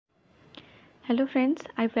Hello friends,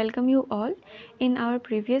 I welcome you all. In our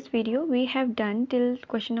previous video, we have done till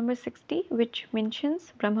question number 60, which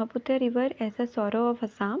mentions Brahmaputra river as a sorrow of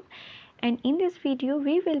Assam. And in this video,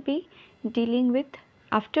 we will be dealing with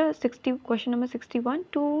after question number 61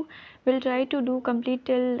 we'll try to do complete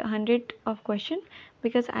till 100 of question,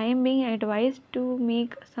 because I am being advised to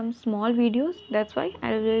make some small videos. That's why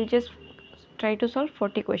I will just try to solve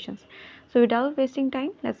 40 questions. So without wasting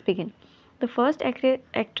time, let's begin. The first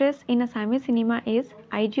actress in Assamese cinema is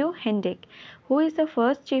Aijio Hendek, who is the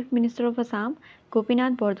first Chief Minister of Assam,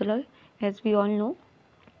 Gopinath Bordoloi, as we all know,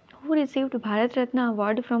 who received Bharat Ratna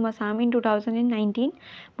Award from Assam in 2019,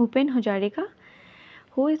 Bhupen Hazarika.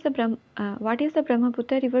 What is the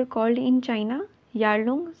Brahmaputra river called in China?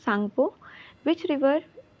 Yarlung Sangpo.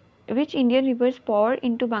 Which Indian rivers pour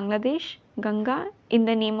into Bangladesh? Ganga in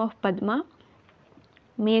the name of Padma,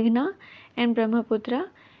 Meghna and Brahmaputra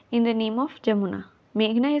in the name of Jamuna.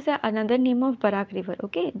 Meghna is another name of Barak river.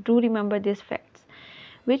 Okay, do remember these facts.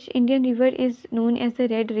 Which Indian river is known as the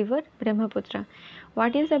Red River? Brahmaputra.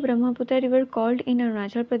 What is the Brahmaputra river called in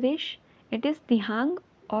Arunachal Pradesh? It is Dihang,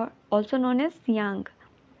 or also known as Siang.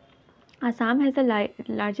 Assam has the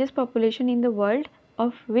largest population in the world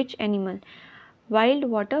of which animal? Wild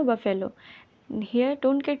water buffalo. Here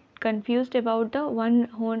don't get confused about the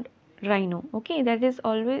one-horned rhino. Okay, that is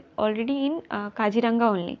already in Kaziranga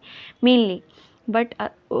only, mainly. But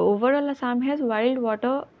overall Assam has wild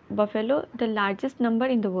water buffalo, the largest number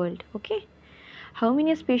in the world. Okay. How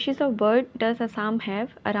many species of bird does Assam have?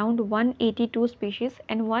 Around 182 species.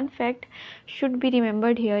 And one fact should be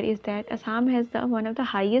remembered here is that Assam has one of the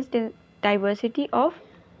highest diversity of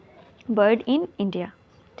bird in India.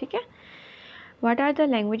 Okay? What are the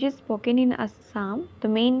languages spoken in Assam? The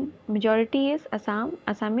main majority is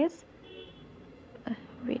Assamese,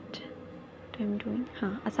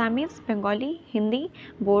 Bengali, Hindi,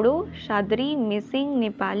 Bodo, Shadri, Missing,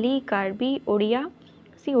 Nepali, Karbi, Odia.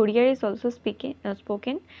 See, Odia is also spoken,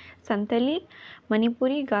 Santali,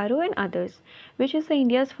 Manipuri, Garo and others. Which is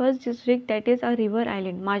India's first district that is a river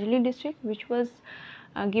island? Majuli district, which was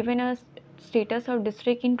given a status of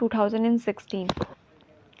district in 2016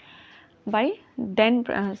 by then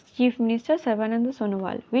Chief Minister Sarbananda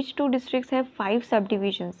Sonowal. Which two districts have 5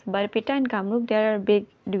 subdivisions? Barpeta and Kamrup. There are big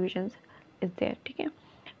divisions is there. Okay.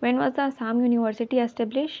 When was the Assam University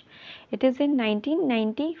established? It is in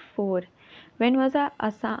 1994. When was the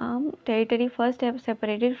Assam territory first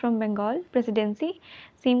separated from Bengal presidency?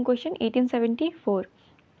 Same question, 1874.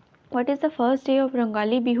 What is the first day of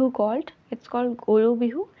Rangali Bihu called? It's called Golu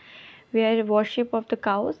Bihu, where worship of the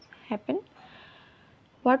cows happen.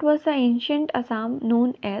 What was the ancient Assam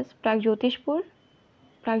known as? Pragjyotishpur,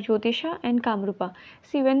 Pragjyotisha and Kamrupa.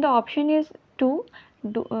 See, when the option is 2,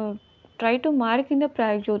 try to mark in the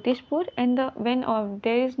Pragjyotishpur, and when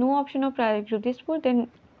there is no option of Pragjyotishpur,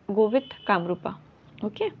 then go with Kamrupa.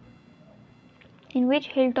 Okay. In which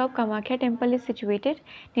hilltop Kamakhya temple is situated?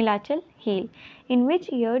 Nilachal Hill. In which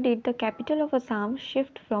year did the capital of Assam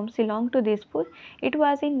shift from Shillong to Dispur? It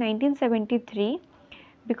was in 1973.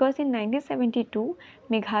 Because in 1972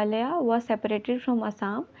 Meghalaya was separated from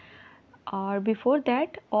Assam, or before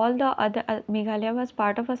that all the other Meghalaya was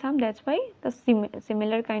part of Assam. That's why the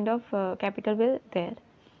similar kind of capital will there.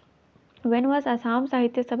 When was Assam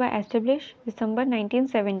Sahitya Sabha established? December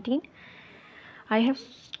 1917. I have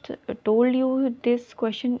told you this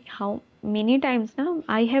question how many times now.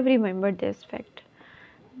 I have remembered this fact.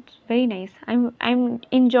 It's very nice. I'm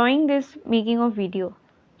enjoying this making of video.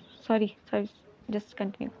 Sorry, just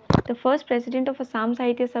continue. The first president of Assam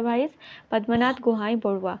Sahitya Sabha is Padmanath Gohai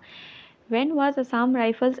Borua. When was Assam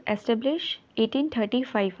Rifles established?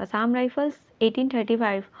 1835. Assam Rifles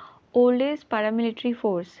 1835. Oldest paramilitary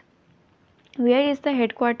force. Where is the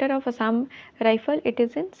headquarter of Assam Rifle? It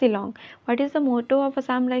is in Shillong. What is the motto of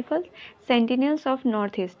Assam Rifles? Sentinels of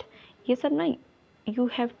Northeast. Yes or no? You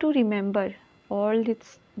have to remember all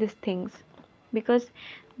these things, because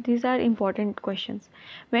these are important questions.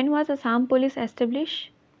 When was Assam Police established?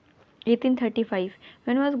 1835.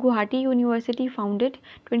 When was Guwahati University founded?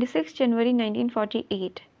 26 January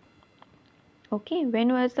 1948. Okay.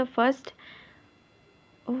 When was the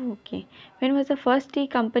first tea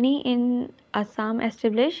company in Assam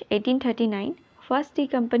established? 1839. First tea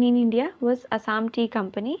company in India was Assam Tea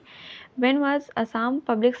Company. When was Assam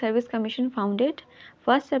Public Service Commission founded?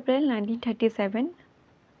 1st April 1937.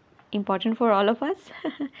 Important for all of us.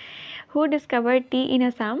 Who discovered tea in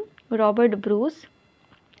Assam? Robert Bruce.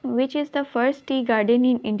 Which is the first tea garden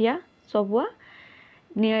in India? Sobwa,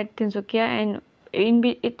 near Tinsukia, and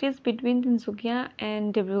it is between Tinsukia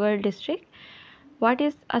and Dibrugarh district. What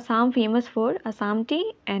is Assam famous for? Assam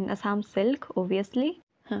tea and Assam silk, obviously.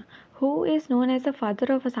 Who is known as the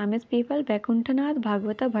father of Assamese people? Vaikuntanath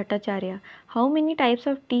Bhagavata Bhattacharya. How many types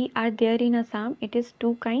of tea are there in Assam? It is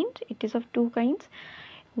two kinds. It is of two kinds.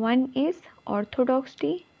 One is orthodox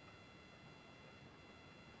tea.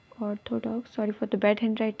 Sorry for the bad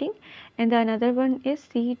handwriting. And the another one is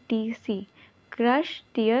CTC, crush,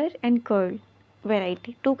 tear and curl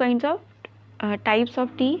variety. Two kinds of types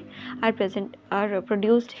of tea are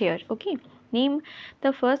produced here. Okay. Name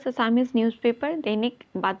the first Assamese newspaper, Dainik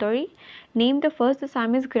Batori. Name the first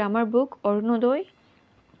Assamese grammar book, Ornodoy.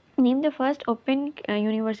 Name the first Open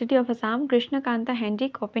University of Assam, Krishna Kanta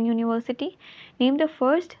Hendrik Open University. Name the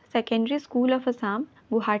first secondary school of Assam,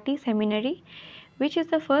 Guwahati Seminary. Which is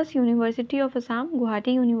the first university of Assam,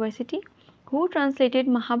 Guwahati University. Who translated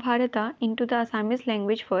Mahabharata into the Assamese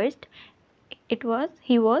language first?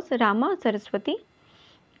 He was Rama Saraswati.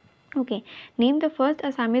 Okay, name the first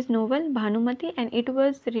Assamese novel, Bhanumati, and it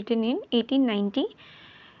was written in 1890.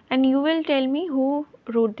 And you will tell me who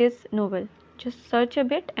wrote this novel. Just search a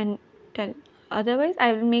bit and tell. Otherwise,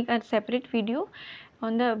 I will make a separate video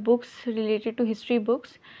on the books related to history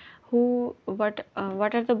books. What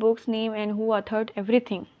are the books name and who authored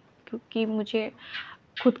everything. क्योंकि मुझे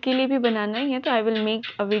खुद के लिए भी बनाना ही है, तो I will make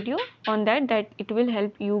a video on that it will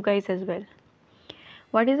help you guys as well.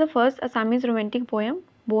 What is the first Assamese romantic poem?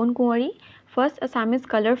 Bon Kuwari. First Assamese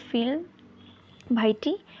color film,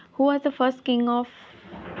 Bhaiti. Who was the first king of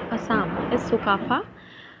Assam? Is Sukafa.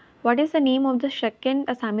 What is the name of the second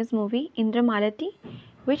Assamese movie? Indra Malati.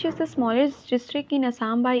 Which is the smallest district in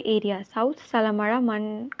Assam by area? South Salamara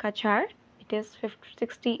Mankachar. It is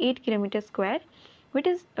 68 km square. Which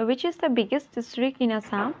is the biggest district in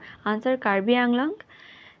Assam? Answer Karbi Anglang,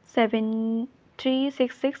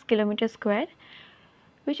 7366 km square.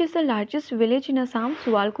 Which is the largest village in Assam?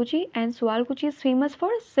 Sualkuchi, and Sualkuchi is famous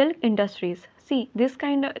for silk industries. See, this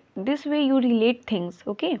way you relate things,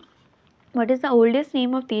 okay? What is the oldest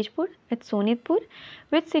name of Tejpur? It's Sonitpur.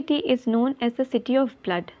 Which city is known as the city of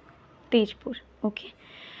blood? Tejpur, okay?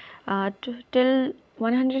 Till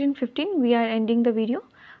 115 we are ending the video.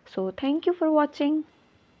 So thank you for watching.